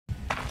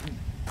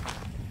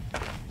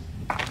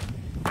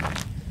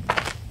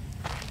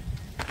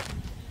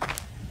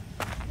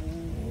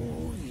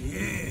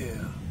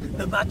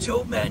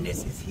Macho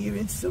Madness is here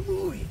in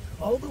Samui,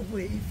 all the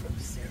way from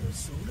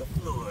Sarasota,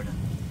 Florida.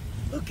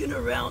 Looking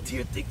around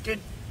here thinking,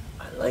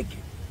 I like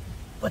it.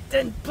 But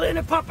then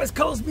Planet Papas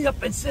calls me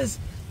up and says,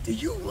 do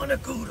you want to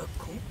go to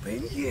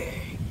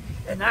Copenhagen?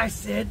 And I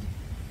said,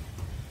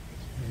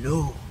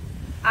 no,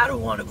 I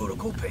don't want to go to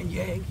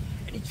Copenhagen.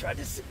 And he tried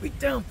to sit me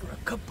down for a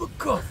cup of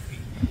coffee.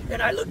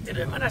 And I looked at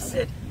him and I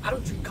said, I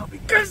don't drink coffee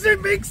because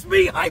it makes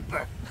me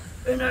hyper.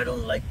 And I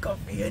don't like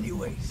coffee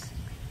anyways.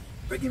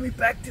 Bringing me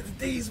back to the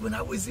days when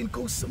I was in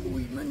Koh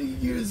Samui many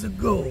years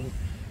ago.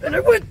 And I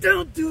went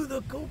down to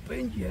the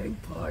Copenhagen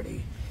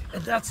party.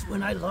 And that's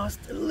when I lost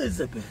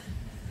Elizabeth.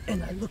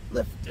 And I looked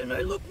left and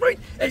I looked right,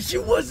 and she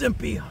wasn't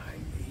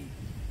behind me.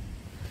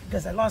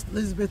 Because I lost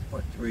Elizabeth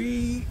for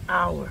 3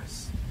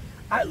 hours.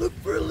 I looked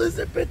for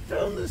Elizabeth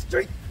down the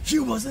street. She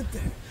wasn't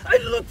there. I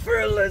looked for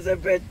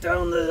Elizabeth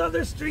down the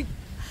other street.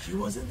 She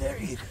wasn't there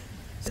either.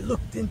 I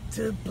looked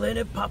into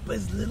Planet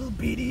Papa's little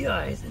beady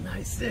eyes and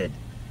I said,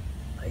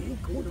 I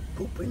ain't going to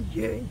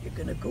Copenhagen, you're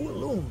gonna go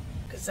alone.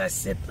 Cause I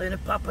said, Planet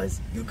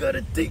Papas, you got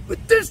a date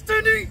with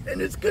destiny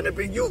and it's gonna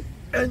be you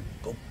and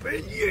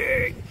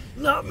Copenhagen.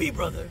 Not me,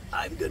 brother.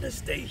 I'm gonna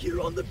stay here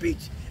on the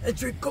beach and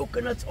drink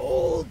coconuts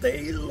all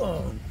day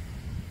long.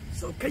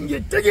 So can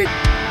you dig it?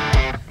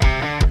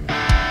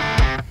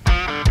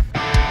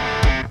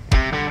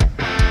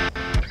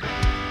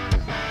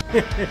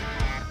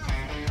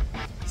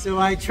 So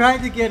I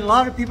tried to get a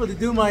lot of people to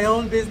do my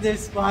own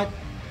business, but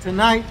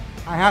tonight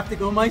I have to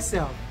go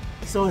myself.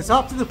 So it's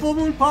off to the full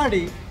moon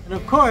party, and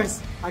of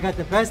course, I got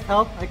the best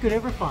help I could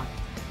ever find.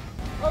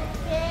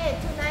 Okay,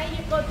 tonight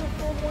you go to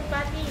full moon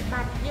party,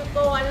 but you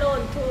go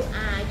alone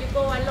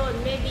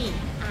maybe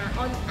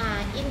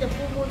in the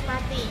full moon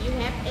party you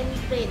have any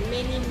friend,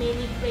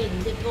 many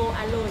friends, they go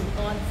alone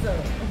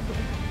also.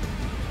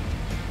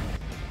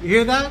 You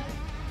hear that?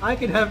 I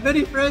can have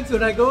many friends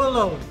when I go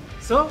alone.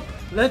 So,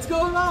 let's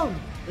go alone.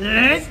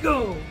 Let's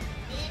go.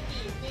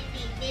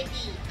 Maybe,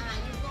 you go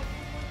full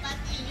moon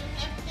party, you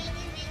have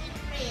many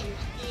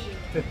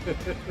friends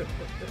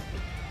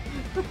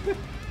again.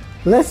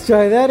 Let's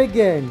try that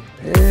again.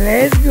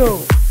 Let's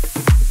go.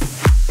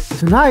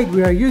 Tonight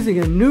we are using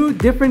a new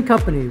different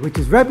company, which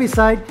is right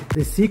beside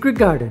the Secret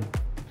Garden.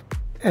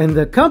 And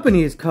the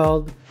company is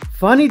called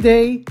Funny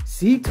Day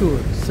Sea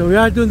Tours. So we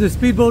are doing the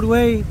speedboat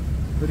way.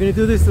 We're gonna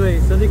do this way.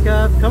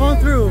 Sandika, come on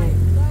through.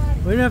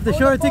 We don't have to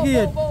show our ticket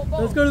yet.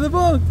 Let's go to the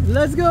boat.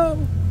 Let's go.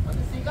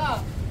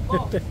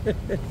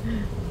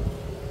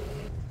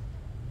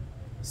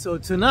 So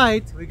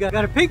tonight we got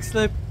a pink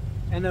slip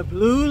and a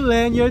blue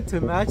lanyard to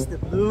match the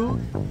blue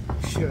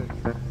shirt.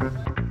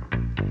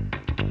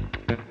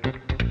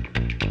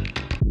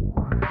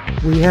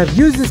 We have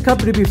used this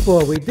company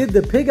before. We did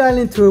the Pig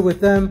Island tour with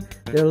them.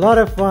 They're a lot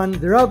of fun.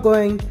 They're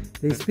outgoing.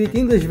 They speak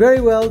English very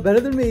well, better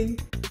than me.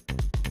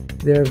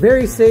 They're a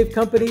very safe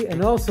company,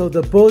 and also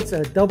the boats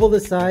are double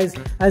the size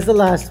as the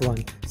last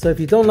one. So if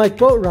you don't like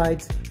boat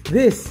rides,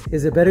 this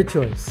is a better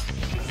choice.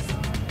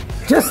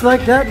 Just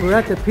like that, we're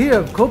at the pier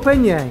of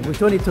Copenhagen,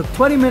 which only took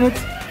 20 minutes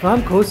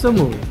from Koh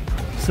Samui.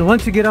 So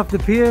once you get off the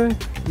pier,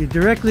 you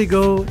directly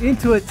go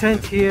into a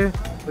tent here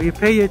where you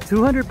pay your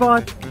 200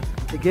 baht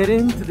to get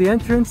into the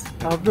entrance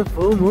of the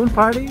full moon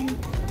party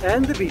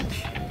and the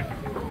beach.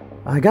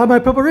 I got my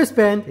purple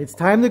wristband. It's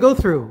time to go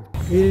through.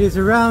 It is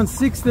around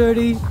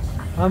 6:30.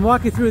 I'm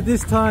walking through it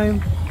this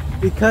time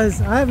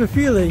because I have a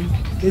feeling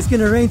it's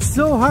going to rain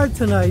so hard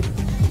tonight.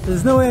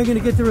 There's no way I'm going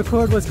to get to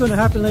record what's going to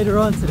happen later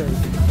on today.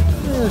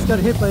 Yeah, it's got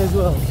hit by as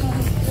well.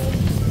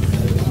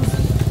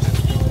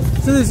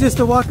 So there's just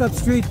a walk up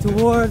street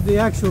toward the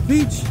actual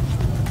beach.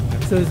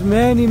 So there's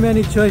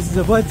many choices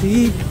of what to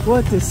eat,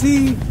 what to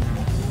see,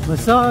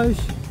 massage,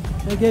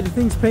 and get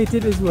things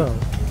painted as well.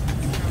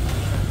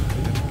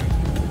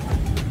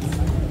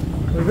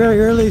 We're very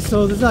early,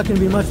 so there's not going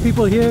to be much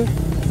people here.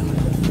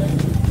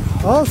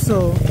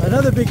 Also,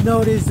 another big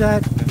note is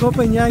that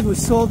Copenhagen was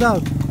sold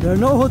out. There are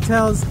no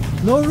hotels,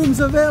 no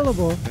rooms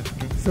available.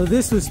 So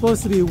this was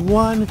supposed to be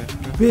one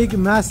big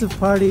massive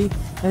party,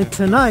 and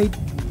tonight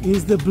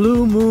is the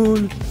blue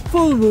moon,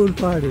 full moon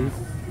party.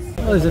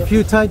 Oh, there's a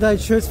few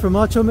tie-dyed shirts for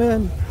Macho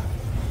Man.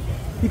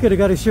 He could have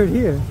got a shirt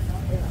here.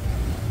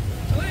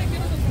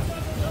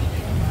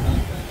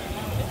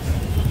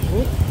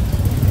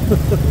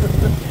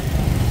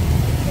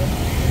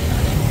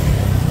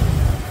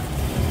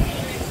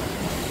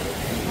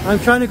 I'm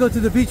trying to go to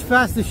the beach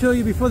fast to show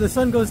you before the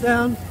sun goes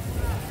down.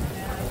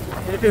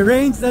 And if it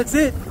rains, that's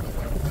it.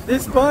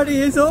 This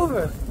party is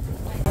over.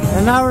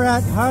 And now we're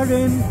at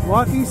Harden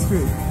Walking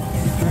Street.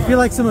 I feel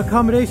like some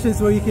accommodations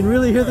where you can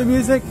really hear the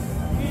music.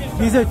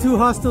 These are 2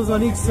 hostels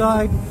on each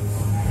side.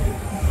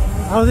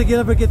 I don't think you'll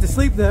ever get to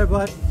sleep there,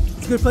 but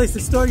it's a good place to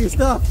store your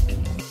stuff.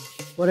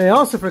 What I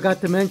also forgot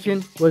to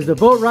mention was the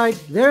boat ride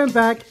there and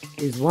back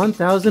is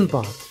 1,000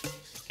 baht.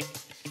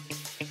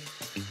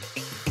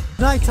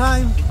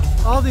 Nighttime,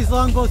 all these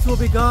longboats will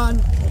be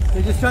gone.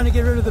 They're just trying to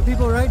get rid of the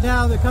people right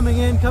now. They're coming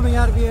in, coming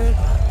out of here.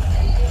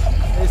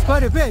 It's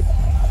quite a bit.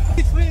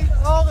 Between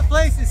all the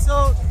places,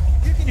 so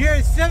you can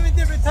hear 7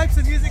 different types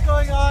of music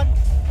going on.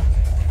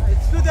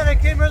 It's good that I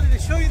came early to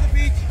show you the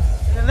beach,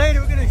 and then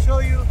later we're going to show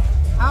you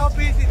how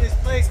busy this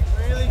place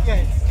really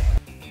gets.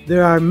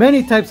 There are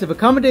many types of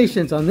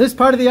accommodations on this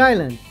part of the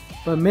island,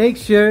 but make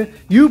sure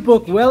you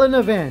book well in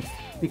advance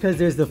because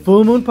there's the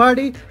full moon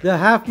party, the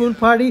half moon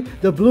party,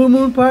 the blue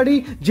moon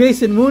party,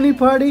 Jason Mooney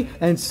party,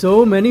 and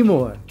so many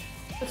more.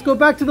 Let's go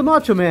back to the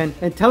Macho Man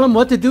and tell him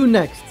what to do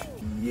next.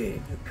 Yeah,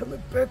 you're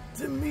coming back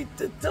to me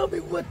to tell me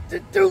what to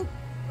do.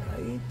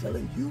 I ain't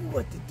telling you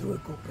what to do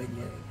at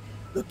Panjang.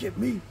 Look at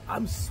me,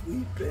 I'm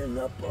sweeping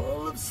up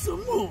all of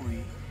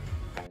Samui.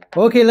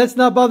 Okay, let's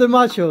not bother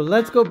Macho.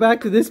 Let's go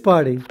back to this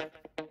party.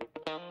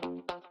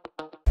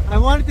 I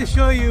wanted to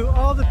show you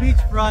all the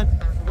beachfront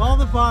of all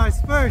the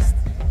bars first,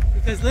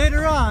 because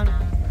later on,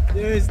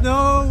 there is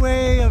no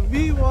way of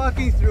me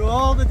walking through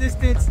all the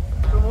distance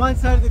from one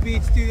side of the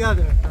beach to the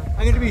other.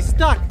 I'm going to be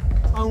stuck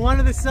on one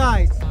of the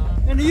sides.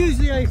 And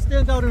usually I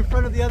stand out in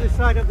front of the other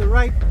side of the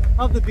right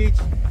of the beach,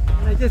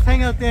 and I just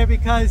hang out there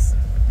because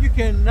you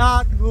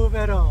cannot move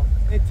at all.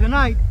 And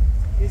tonight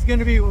is going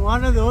to be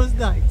one of those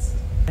nights.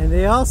 And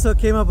they also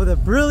came up with a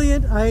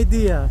brilliant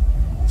idea,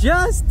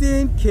 just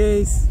in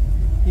case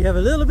you have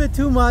a little bit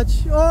too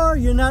much or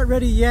you're not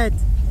ready yet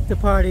to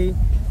party.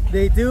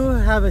 They do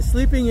have a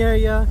sleeping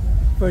area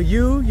for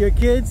you, your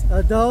kids,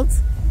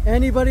 adults,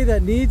 anybody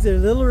that needs their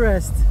little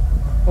rest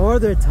or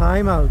their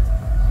time out.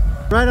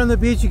 Right on the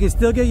beach, you can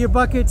still get your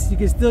buckets, you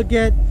can still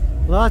get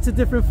lots of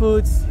different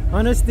foods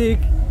on a stick,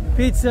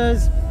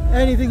 pizzas,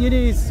 anything you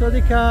need,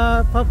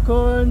 sodika,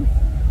 popcorn,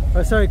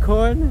 or sorry,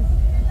 corn,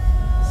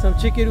 some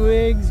chicken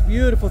wings,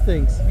 beautiful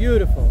things,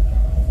 beautiful.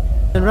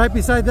 And right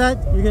beside that,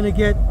 you're gonna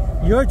get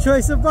your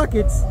choice of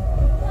buckets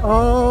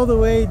all the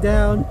way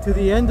down to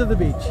the end of the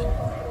beach.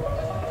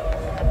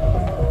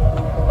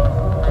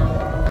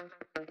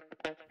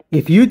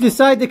 If you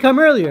decide to come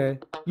earlier,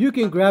 you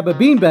can grab a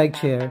beanbag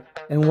chair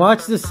and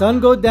watch the sun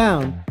go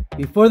down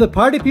before the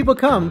party people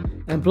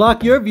come and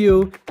block your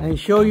view and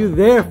show you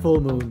their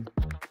full moon.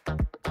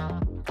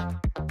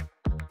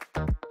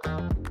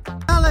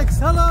 Alex!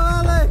 Hello,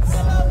 Alex!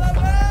 Hello,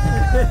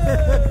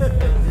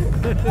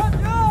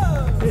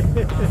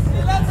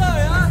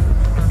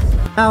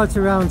 Now it's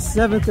around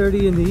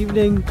 7:30 in the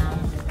evening.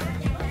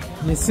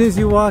 And as soon as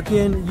you walk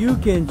in, you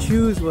can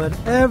choose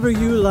whatever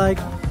you like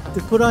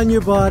to put on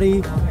your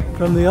body,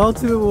 from the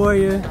Ultimate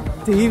Warrior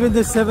to even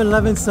the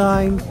 7-Eleven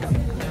sign.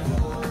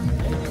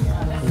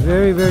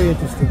 Very, very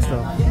interesting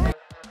stuff.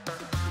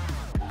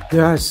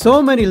 There are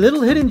so many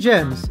little hidden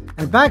gems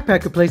and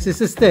backpacker places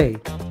to stay,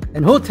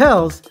 and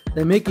hotels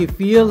that make you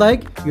feel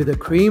like you're the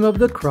cream of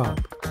the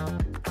crop.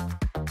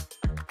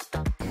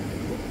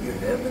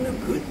 You're having a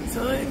good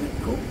time at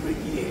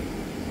Panjang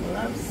while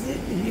I'm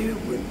sitting here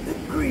with the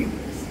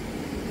creamers,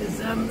 because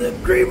I'm the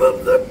cream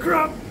of the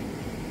crop.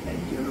 And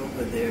you're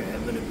over there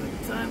having a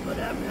good time, but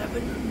I'm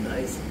having a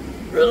nice,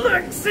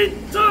 relaxing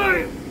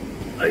time.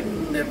 I've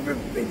never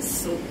been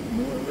so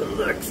more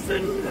relaxed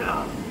than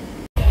now.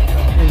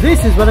 And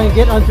this is what I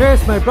get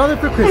Andreas, my brother,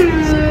 for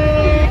Christmas.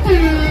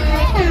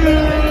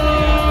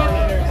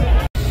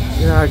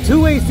 There are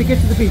two ways to get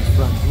to the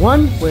beachfront.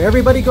 One, where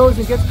everybody goes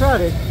and gets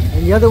crowded,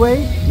 and the other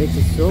way makes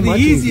it so much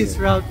easier. The easiest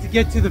route to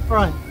get to the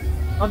front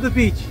of the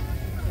beach.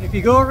 And if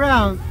you go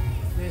around,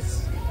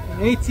 there's an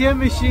ATM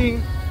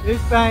machine,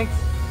 there's banks,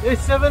 there's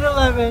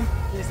 7-Eleven,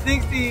 there's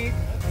things to eat,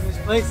 and there's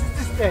places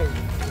to stay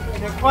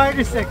in a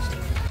quieter section.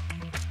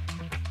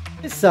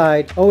 This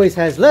side always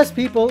has less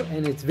people,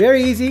 and it's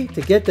very easy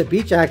to get the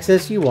beach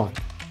access you want.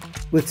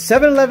 With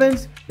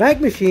 7-Elevens, bank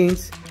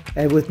machines,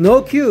 and with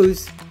no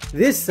queues,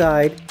 this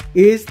side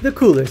is the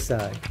cooler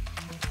side.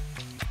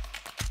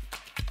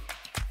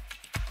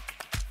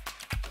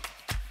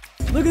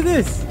 Look at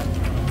this!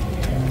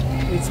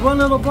 It's one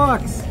little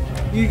box.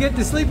 You get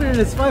to sleep in it,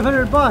 it's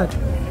 500 baht.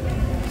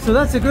 So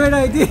that's a great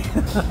idea.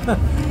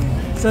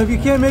 So if you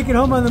can't make it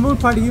home on the moon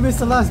party, you missed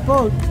the last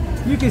boat,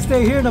 you can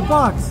stay here in a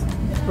box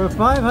for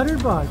 500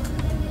 baht.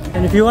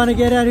 And if you want to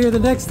get out of here the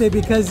next day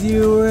because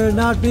you were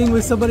not being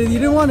with somebody you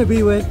didn't want to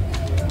be with,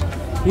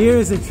 here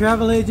is a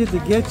travel agent to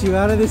get you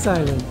out of this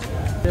island.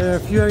 There are a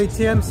few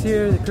ATMs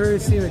here, the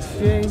currency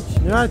exchange.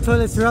 There are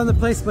toilets around the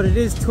place, but it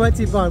is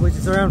 20 baht, which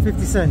is around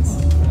 50 cents.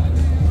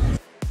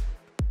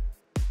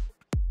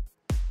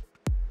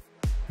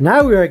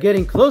 Now we are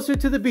getting closer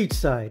to the beach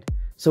side.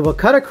 So we'll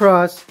cut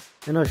across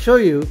and I'll show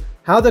you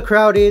how the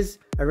crowd is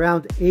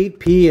around 8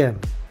 p.m.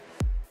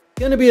 It's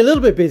going to be a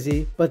little bit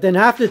busy, but then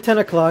after 10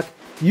 o'clock,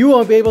 you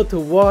won't be able to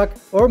walk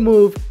or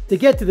move to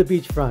get to the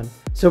beachfront.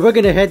 So we're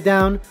going to head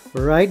down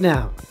right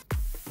now.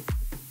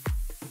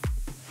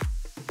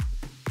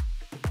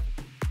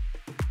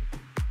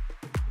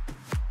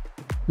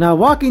 Now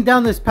walking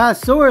down this path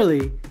so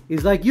early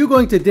is like you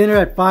going to dinner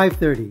at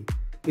 5:30.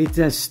 It's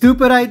a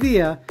stupid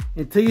idea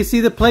until you see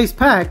the place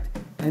packed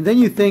and then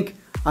you think,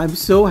 I'm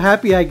so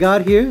happy I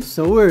got here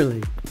so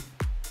early.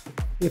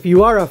 If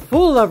you are a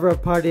full lover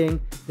of partying,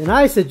 then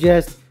I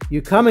suggest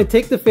you come and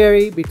take the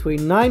ferry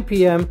between 9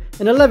 p.m.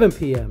 and 11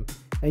 p.m.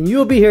 and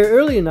you'll be here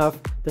early enough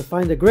to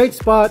find a great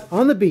spot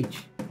on the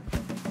beach.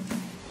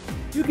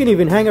 You can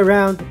even hang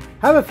around,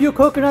 have a few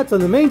coconuts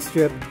on the main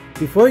strip,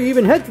 before you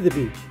even head to the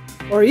beach.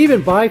 Or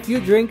even buy a few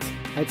drinks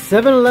at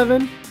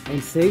 7-Eleven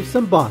and save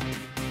some baht.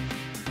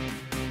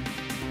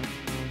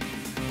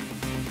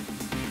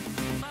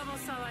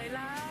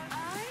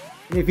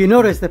 And if you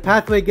notice, the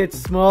pathway gets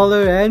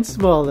smaller and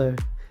smaller.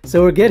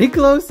 So we're getting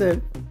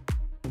closer.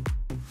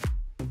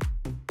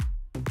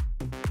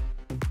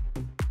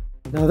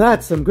 Now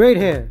that's some great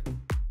hair.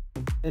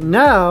 And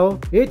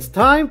now it's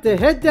time to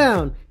head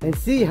down and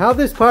see how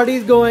this party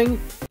is going.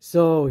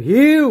 So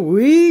here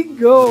we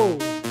go.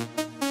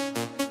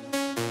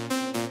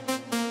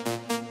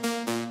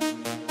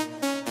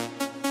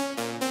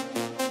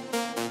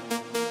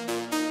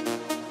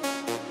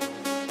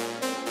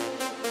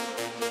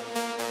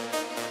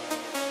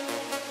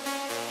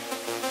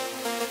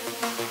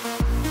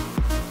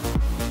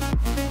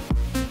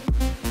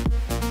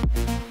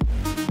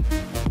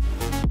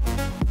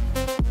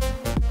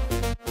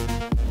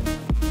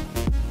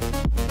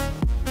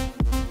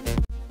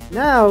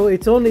 Now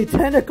it's only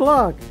 10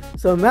 o'clock,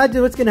 so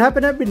imagine what's going to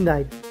happen at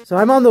midnight. So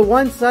I'm on the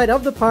one side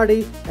of the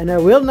party and I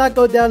will not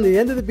go down to the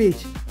end of the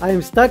beach. I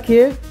am stuck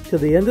here till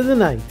the end of the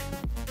night.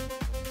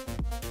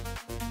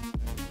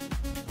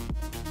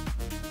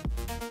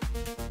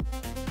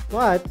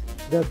 But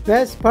the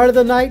best part of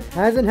the night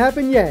hasn't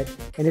happened yet,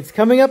 and it's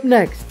coming up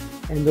next.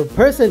 And the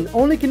person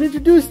only can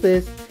introduce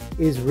this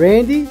is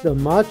Randy the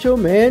Macho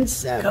Man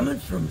Savage. Coming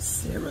from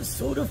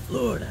Sarasota,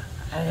 Florida,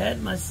 I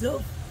had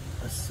myself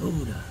a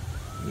soda.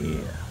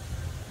 Yeah.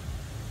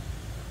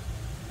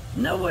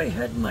 Now I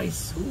had my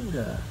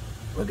soda.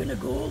 We're gonna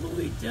go all the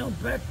way down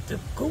back to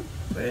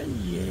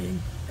Panjang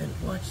and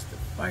watch the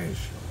fire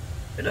show.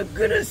 And I'm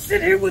gonna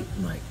sit here with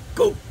my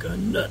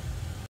coconut.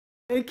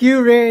 Thank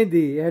you,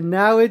 Randy. And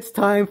now it's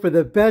time for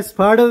the best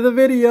part of the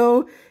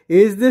video,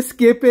 is the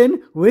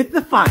skipping with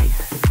the fire.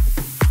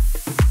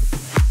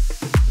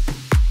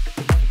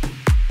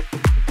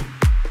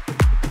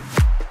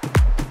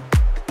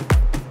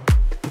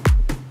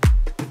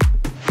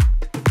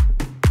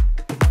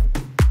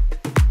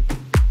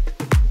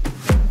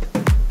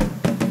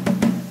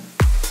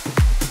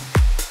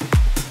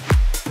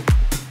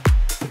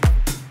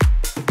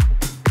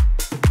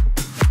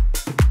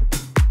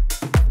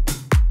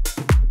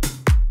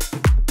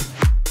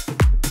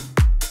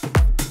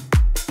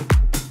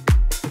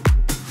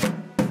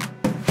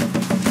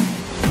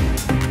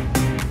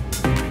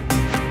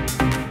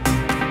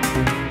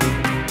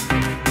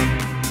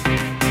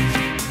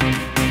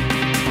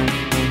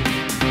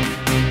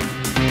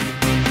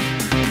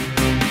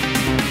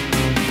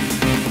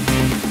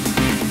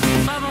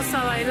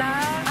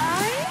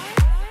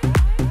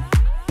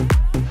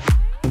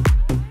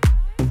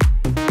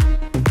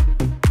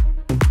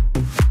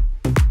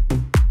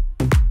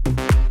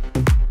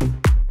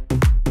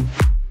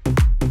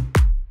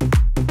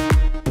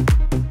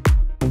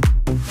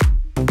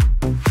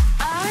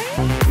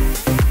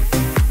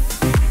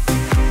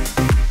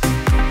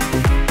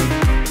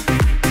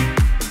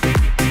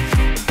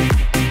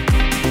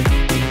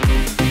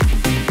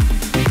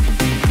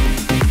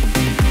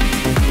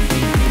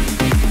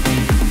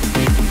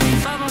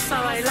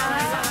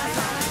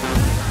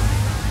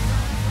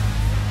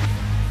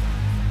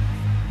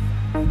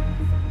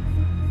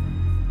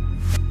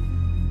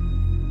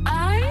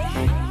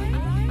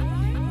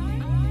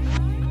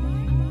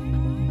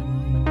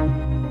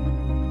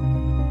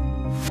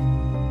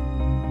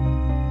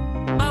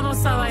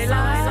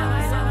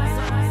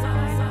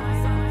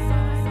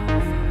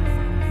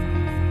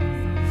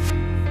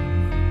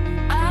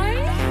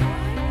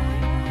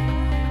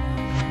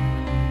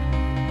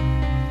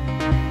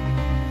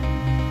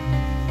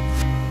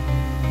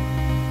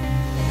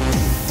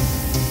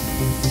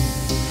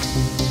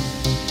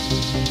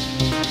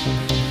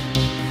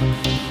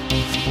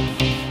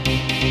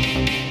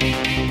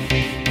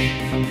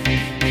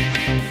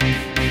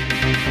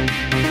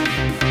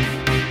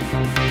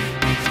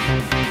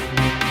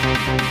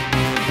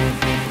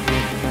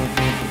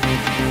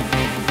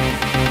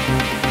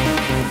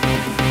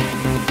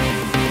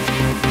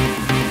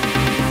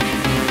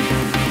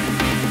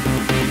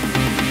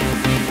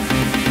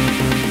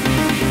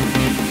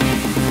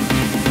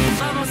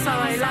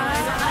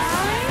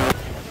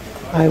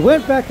 I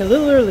went back a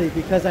little early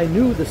because I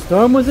knew the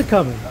storm was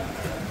a-coming.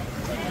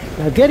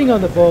 Now getting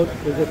on the boat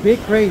was a bit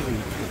crazy.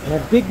 It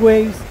had big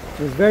waves,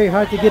 it was very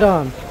hard to get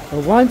on.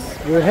 But once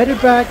we were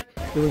headed back,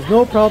 there was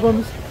no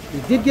problems.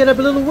 We did get up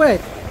a little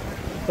wet,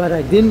 but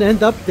I didn't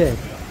end up dead.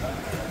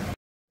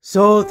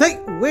 So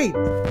wait,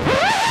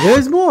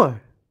 there's more.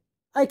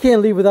 I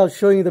can't leave without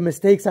showing you the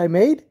mistakes I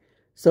made.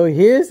 So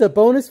here's a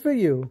bonus for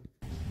you.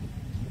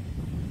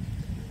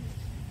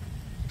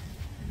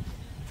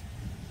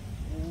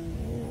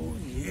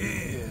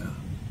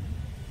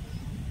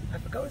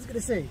 I was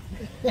gonna say.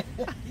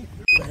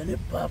 Planet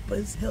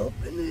Papa's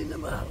helping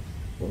him out.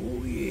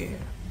 Oh yeah.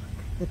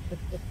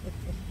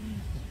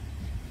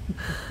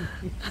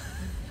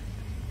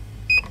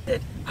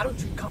 I don't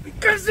drink coffee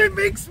because it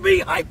makes me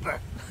hyper.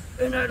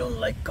 And I don't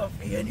like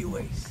coffee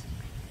anyways.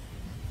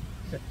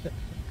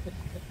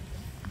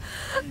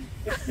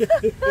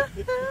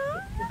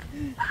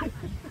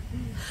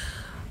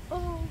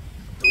 Oh.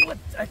 what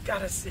I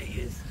gotta say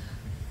is,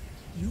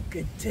 you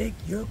can take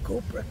your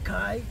Cobra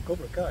Kai.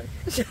 Cobra Kai.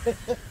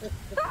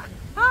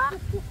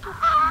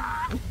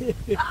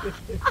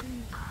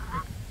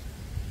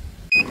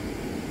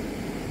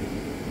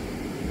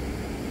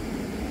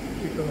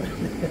 Keep going.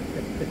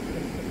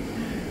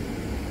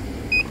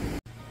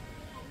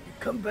 You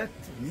come back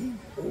to me?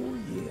 Oh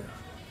yeah.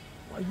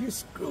 While you're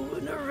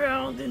screwing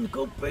around in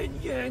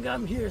Panjang,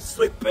 I'm here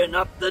sweeping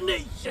up the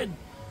nation.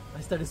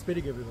 I started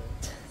spitting everywhere.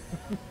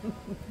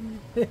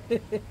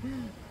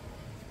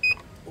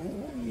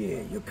 Oh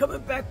yeah, you're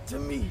coming back to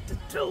me to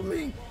tell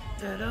me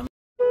that I'm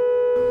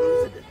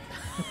losing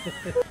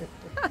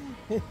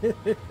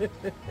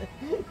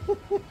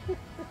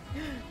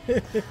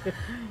it.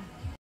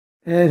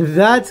 And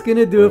that's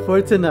gonna do it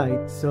for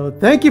tonight. So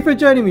thank you for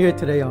joining me here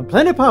today on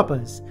Planet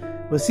Papas.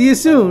 We'll see you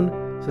soon.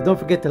 So don't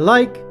forget to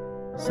like,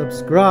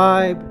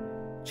 subscribe,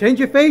 change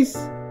your face,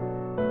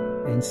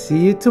 and see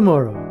you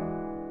tomorrow.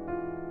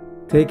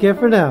 Take care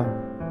for now.